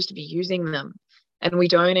actually supposed to be using them, and we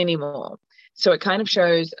don't anymore. So it kind of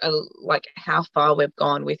shows like how far we've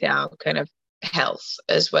gone with our kind of health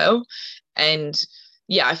as well. And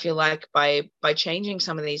yeah, I feel like by changing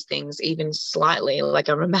some of these things even slightly, like,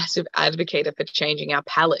 I'm a massive advocate for changing our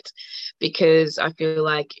palate, because I feel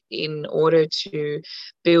like in order to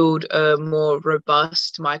build a more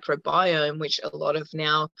robust microbiome, which a lot of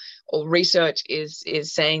now or research is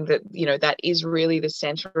saying that that is really the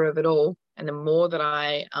center of it all. And the more that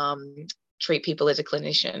I treat people as a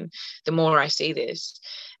clinician, the more I see this.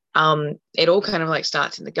 It all kind of like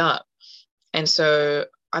starts in the gut. And so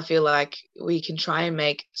I feel like we can try and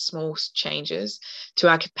make small changes to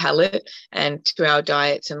our palate and to our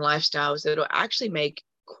diets and lifestyles that will actually make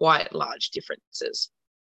quite large differences.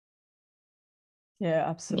 Yeah, Yeah,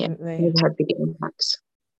 absolutely. we've had big impacts.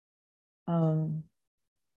 Um,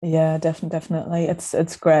 yeah, definitely.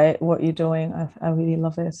 It's great what you're doing. I really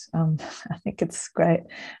love it. I think it's great.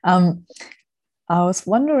 Um, I was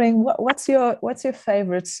wondering what's your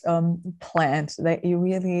favorite plant that you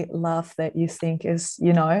really love, that you think is,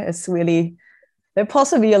 it's really, there are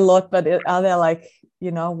possibly a lot, but are there like,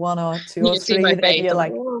 one or two or You see three my that face. you're I'm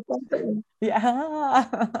like, like, oh, something. yeah.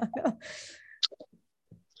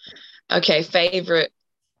 Okay, favorite.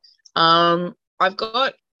 I've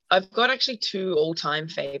got actually two all-time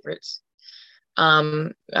favorites.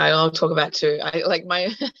 I'll talk about two. I like my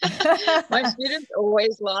my students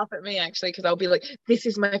always laugh at me, actually, because I'll be like, this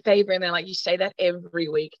is my favorite, and they're like, you say that every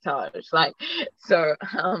week, Taj. Like, so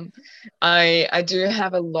I do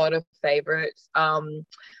have a lot of favorites.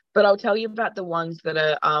 But I'll tell you about the ones that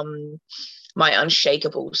are my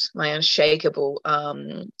unshakable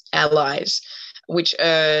allies, which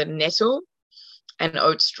are nettle and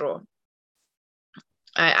oat straw.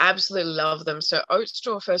 I absolutely love them. So oat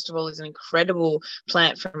straw, first of all, is an incredible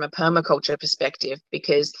plant from a permaculture perspective,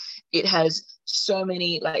 because it has so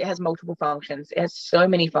many, like, it has multiple functions. It has so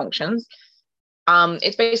many functions.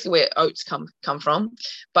 It's basically where oats come from,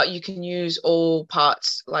 but you can use all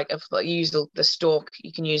parts. Like, if you use the stalk,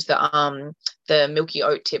 you can use the milky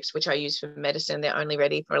oat tips, which I use for medicine. They're only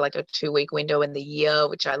ready for like a 2-week window in the year,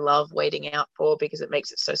 which I love waiting out for because it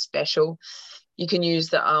makes it so special. You can use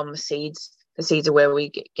the seeds. The seeds are where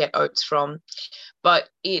we get oats from, but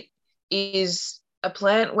it is a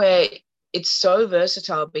plant where it's so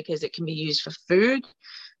versatile because it can be used for food,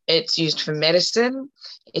 it's used for medicine,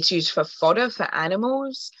 it's used for fodder for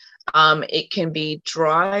animals. It can be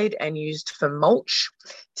dried and used for mulch.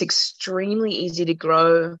 It's extremely easy to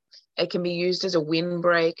grow. It can be used as a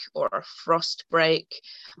windbreak or a frost break.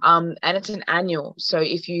 And it's an annual. So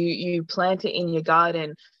if you plant it in your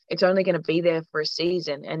garden, it's only going to be there for a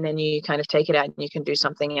season, and then you kind of take it out and you can do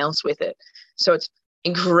something else with it. So it's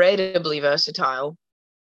incredibly versatile.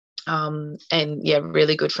 And yeah,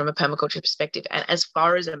 really good from a permaculture perspective. And as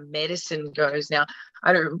far as a medicine goes, now,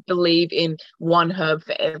 I don't believe in one herb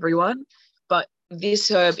for everyone, but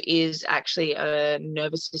this herb is actually a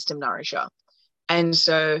nervous system nourisher. And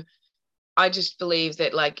so I just believe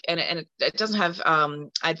that, like, and it doesn't have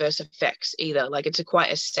adverse effects either. Like, it's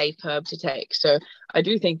quite a safe herb to take. So I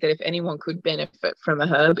do think that if anyone could benefit from a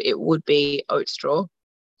herb, it would be oat straw,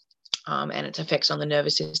 and its effects on the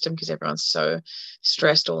nervous system, because everyone's so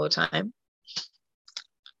stressed all the time.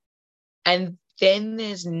 And then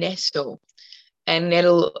there's nettle. And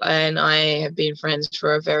nettle and I have been friends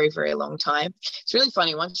for a very, very long time. It's really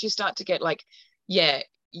funny. Once you start to get, like, yeah,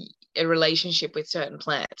 a relationship with certain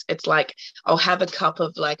plants, it's like I'll have a cup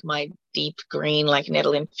of like my deep green, like,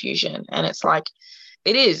 nettle infusion, and it's like,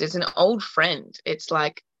 it's an old friend. It's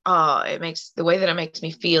like, it makes the way that it makes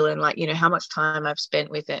me feel, and like, how much time I've spent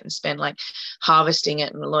with it and spent like harvesting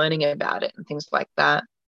it and learning about it and things like that.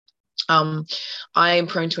 Um, I am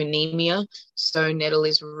prone to anemia, so nettle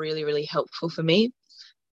is really, really helpful for me.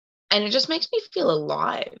 And it just makes me feel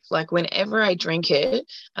alive. Like whenever I drink it,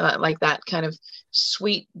 like that kind of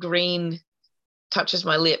sweet green touches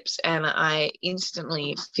my lips and I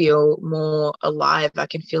instantly feel more alive. I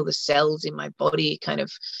can feel the cells in my body kind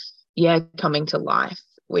of, yeah, coming to life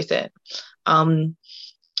with it. Um,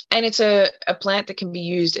 and it's a plant that can be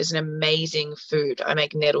used as an amazing food. I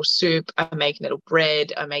make nettle soup, I make nettle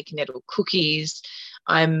bread, I make nettle cookies.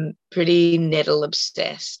 I'm pretty nettle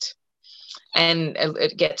obsessed. And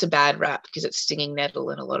it gets a bad rap because it's stinging nettle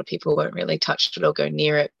and a lot of people won't really touch it or go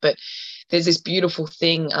near it. But there's this beautiful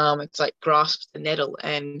thing. It's like grasp the nettle.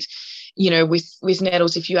 And, with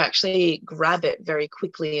nettles, if you actually grab it very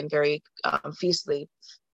quickly and very fiercely,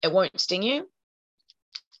 it won't sting you.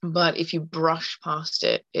 But if you brush past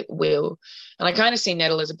it, it will. And I kind of see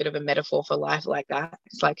nettle as a bit of a metaphor for life like that.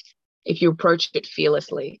 It's like if you approach it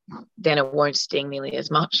fearlessly, then it won't sting nearly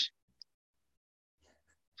as much.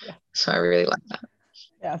 Yeah. So I really like that.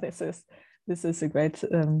 Yeah, this is a great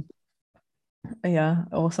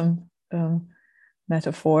awesome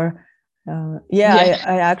metaphor. I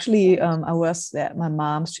actually I was at my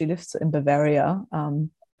mom's. She lives in Bavaria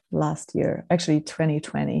last year, actually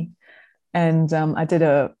 2020, and I did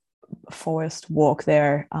a forest walk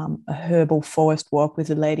there, a herbal forest walk with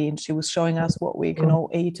a lady, and she was showing us what we can all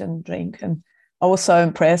eat and drink. And I was so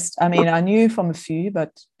impressed. I mean, I knew from a few,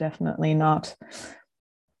 but definitely not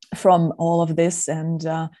from all of this. And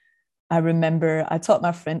I remember I told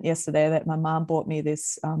my friend yesterday that my mom bought me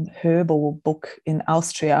this herbal book in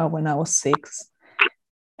Austria when I was 6.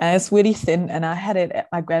 And it's really thin. And I had it at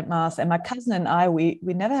my grandma's. And my cousin and I, we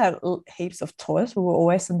never had heaps of toys. We were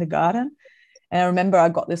always in the garden. And I remember I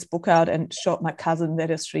got this book out and showed my cousin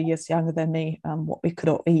that is 3 years younger than me what we could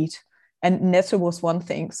all eat. And nettle was one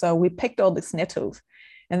thing. So we picked all these nettles.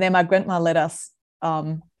 And then my grandma let us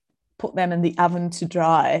put them in the oven to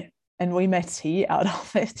dry. And we made tea out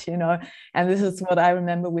of it, And this is what I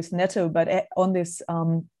remember with nettle. But on this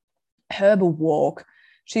herbal walk,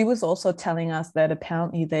 she was also telling us that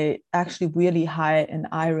apparently they actually really high in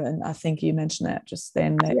iron. I think you mentioned that just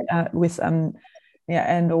then with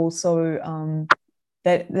and also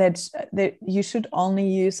that you should only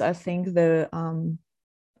use, I think, the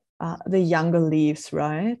younger leaves,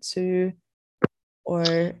 right, to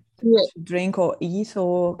drink or eat,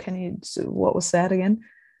 or what was that again?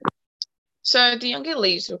 So the younger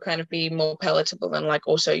leaves will kind of be more palatable and like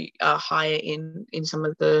also higher in some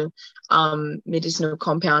of the medicinal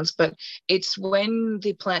compounds. But it's when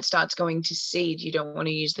the plant starts going to seed, you don't want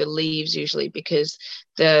to use the leaves usually because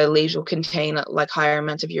the leaves will contain like higher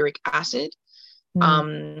amounts of uric acid,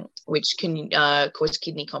 which can cause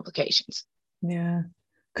kidney complications. Yeah,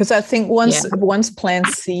 because I think once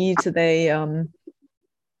plants seed, they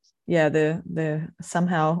the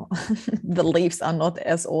somehow the leaves are not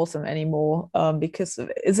as awesome anymore because of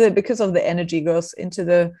the energy goes into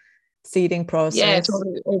the seeding process.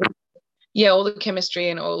 All the chemistry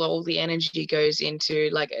and all the energy goes into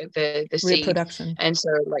like the seed reproduction, and so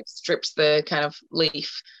like strips the kind of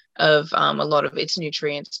leaf of a lot of its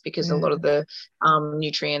nutrients because a lot of the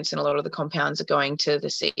nutrients and a lot of the compounds are going to the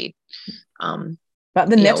seed. But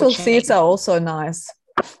the nettle seeds are also nice.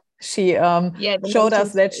 She showed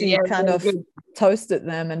us that she kind of toasted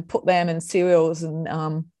them and put them in cereals and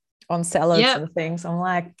on salads and things. I'm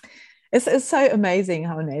like, it's so amazing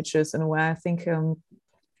how nature is in a way. I think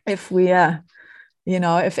if we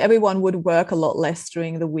if everyone would work a lot less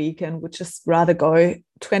during the week and would just rather go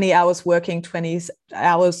 20 hours working, 20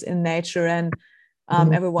 hours in nature, and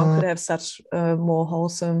everyone could have such a more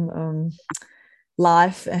wholesome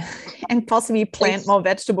life and possibly plant more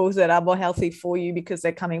vegetables that are more healthy for you because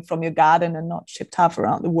they're coming from your garden and not shipped half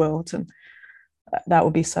around the world. And that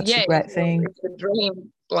would be such a great thing. It's a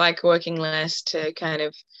dream, like working less to kind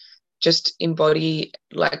of just embody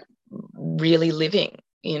like really living,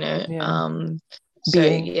 being. And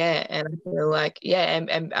I feel like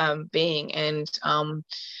and being and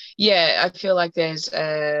I feel like there's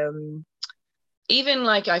even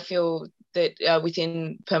like I feel that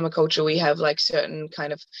within permaculture we have like certain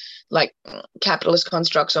kind of like capitalist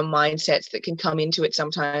constructs or mindsets that can come into it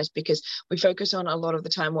sometimes because we focus on a lot of the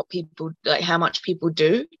time what people like, how much people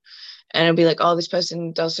do, and it'll be like, oh, this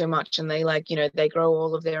person does so much and they like, they grow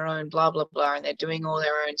all of their own blah blah blah and they're doing all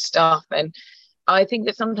their own stuff. And I think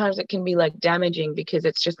that sometimes it can be like damaging because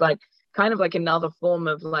it's just like kind of like another form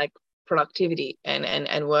of like productivity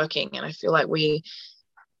and working. And I feel like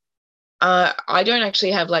I don't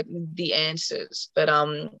actually have like the answers, but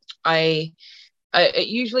it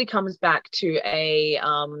usually comes back to a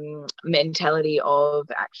mentality of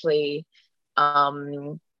actually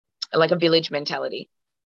like a village mentality.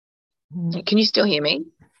 Can you still hear me?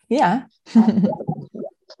 Yeah.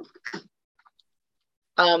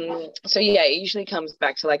 So yeah, it usually comes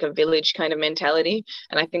back to like a village kind of mentality,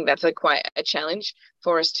 and I think that's quite a challenge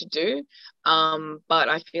for us to do. But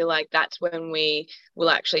I feel like that's when we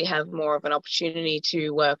will actually have more of an opportunity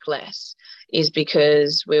to work less, is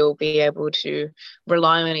because we'll be able to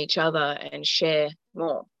rely on each other and share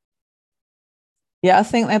more. Yeah, I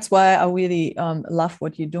think that's why I really love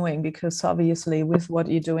what you're doing, because obviously with what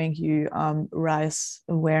you're doing, you raise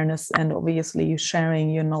awareness, and obviously you're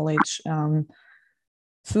sharing your knowledge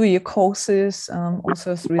through your courses,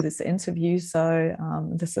 also through this interview. So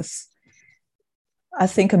this is, I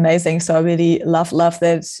think, amazing. So I really love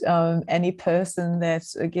that any person that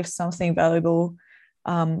gives something valuable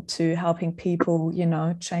to helping people,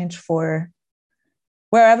 change for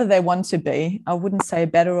wherever they want to be. I wouldn't say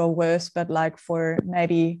better or worse, but like for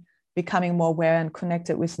maybe becoming more aware and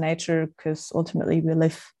connected with nature, because ultimately we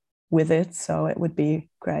live with it. So it would be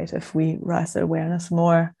great if we raise the awareness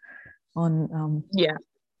more on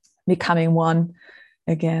becoming one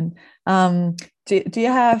again. Do you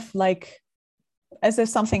have like, is there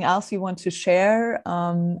something else you want to share?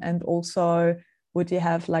 And also, would you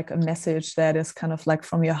have like a message that is kind of like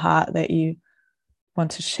from your heart that you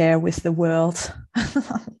want to share with the world?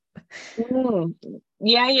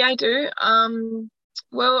 Yeah, I do.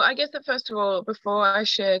 Well, I guess that first of all, before I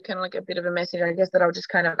share kind of like a bit of a message, I guess that I'll just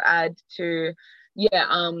kind of add to,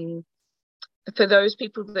 for those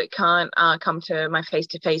people that can't come to my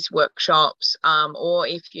face-to-face workshops, or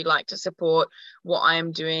if you'd like to support what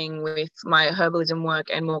I'm doing with my herbalism work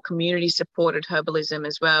and more community-supported herbalism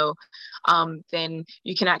as well, then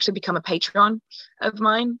you can actually become a patron of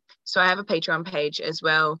mine. So I have a Patreon page as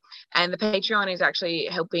well. And the Patreon is actually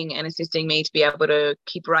helping and assisting me to be able to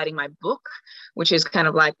keep writing my book, which is kind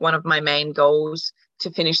of like one of my main goals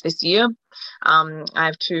to finish this year. I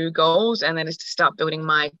have 2 goals, and that is to start building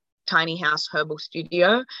my tiny house herbal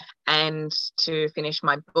studio and to finish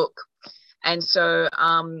my book. And so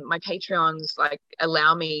my Patreons like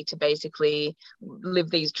allow me to basically live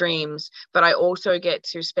these dreams, but I also get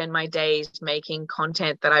to spend my days making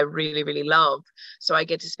content that I really, really love. So I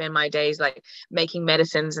get to spend my days like making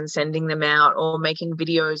medicines and sending them out, or making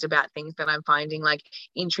videos about things that I'm finding like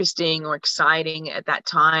interesting or exciting at that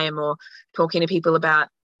time, or talking to people about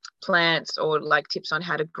plants, or like tips on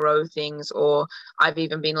how to grow things. Or I've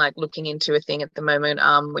even been like looking into a thing at the moment,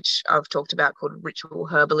 which I've talked about, called ritual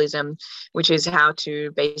herbalism, which is how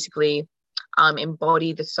to basically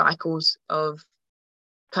embody the cycles of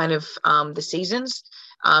kind of the seasons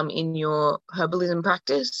in your herbalism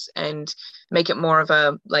practice, and make it more of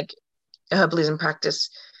a like herbalism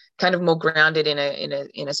practice kind of more grounded in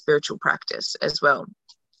a spiritual practice as well,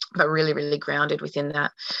 but really, really grounded within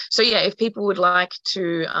that. So yeah, if people would like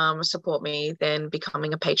to support me, then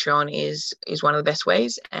becoming a Patreon is one of the best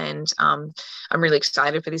ways. And I'm really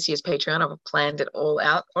excited for this year's Patreon. I've planned it all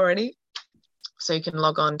out already. So you can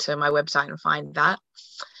log on to my website and find that.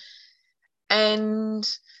 And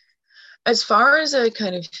as far as a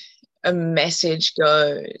kind of a message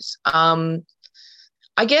goes,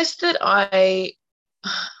 I guess that I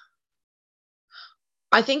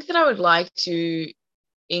think that I would like to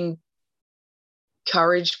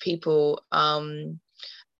encourage people.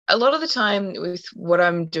 A lot of the time with what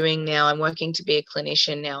I'm doing now, I'm working to be a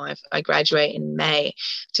clinician now. I graduate in May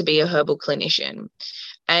to be a herbal clinician.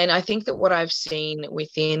 And I think that what I've seen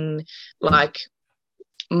within like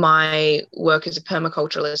my work as a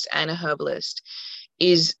permaculturalist and a herbalist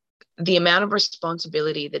is the amount of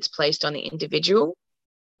responsibility that's placed on the individual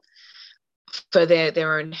for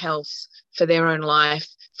their own health, for their own life,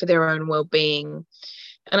 for their own well-being.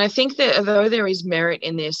 And I think that although there is merit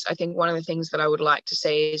in this, I think one of the things that I would like to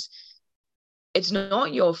say is it's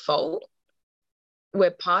not your fault.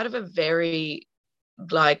 We're part of a very,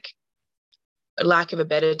 like, lack of a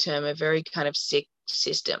better term, a very kind of sick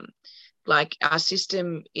system. Like, our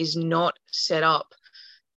system is not set up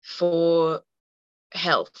for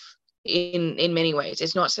health in many ways.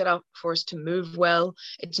 It's not set up for us to move well.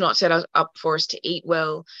 It's not set up for us to eat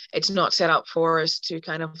well. It's not set up for us to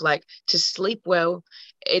kind of like to sleep well.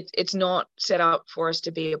 It's not set up for us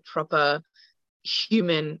to be a proper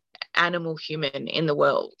animal human in the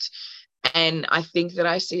world. And I think that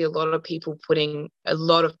I see a lot of people putting a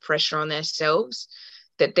lot of pressure on themselves,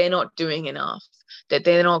 that they're not doing enough, that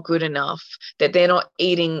they're not good enough, that they're not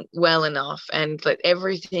eating well enough, and that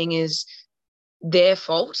everything is their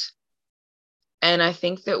fault. And I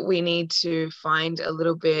think that we need to find a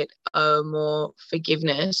little bit more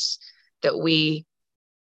forgiveness, that we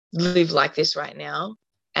live like this right now,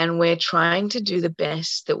 and we're trying to do the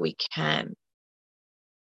best that we can.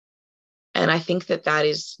 And I think that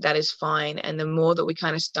is fine. And the more that we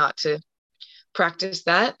kind of start to practice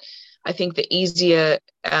that, I think the easier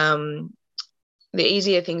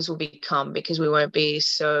things will become, because we won't be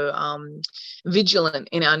so vigilant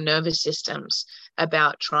in our nervous systems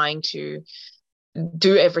about trying to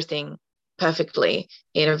do everything perfectly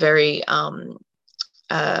in a very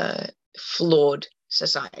flawed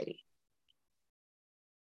society.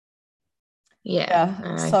 Yeah.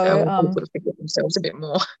 And I So want people to forgive themselves a bit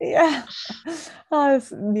more. yeah, oh,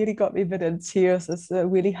 it's nearly got me a bit in tears. It's a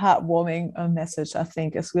really heartwarming message. I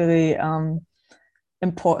think it's really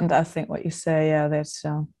important. I think what you say, yeah, that's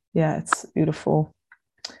yeah, it's beautiful.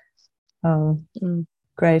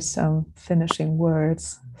 Great finishing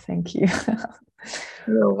words. Thank you.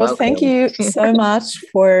 You're Well, thank welcome. you so much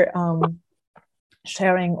for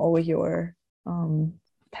sharing all your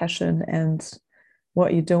passion and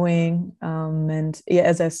what you're doing. And yeah,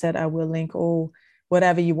 as I said, I will link all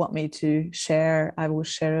whatever you want me to share. I will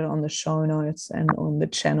share it on the show notes and on the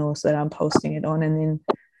channels that I'm posting it on. And then,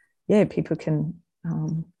 yeah, people can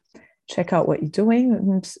check out what you're doing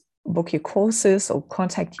and book your courses or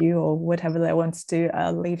contact you or whatever they want to do.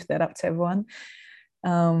 I'll leave that up to everyone.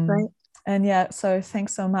 Right. And yeah, so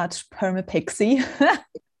thanks so much, Perma Pixie.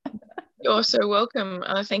 You're so welcome.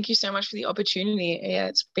 Thank you so much for the opportunity. Yeah,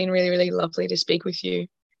 it's been really, really lovely to speak with you.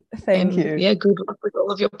 Thank And you. yeah, good luck with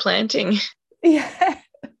all of your planting. Yeah.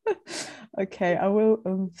 Okay, I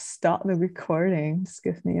will start the recording. Just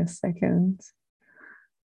give me a second.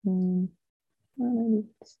 Oh,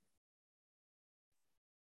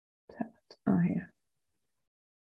 yeah.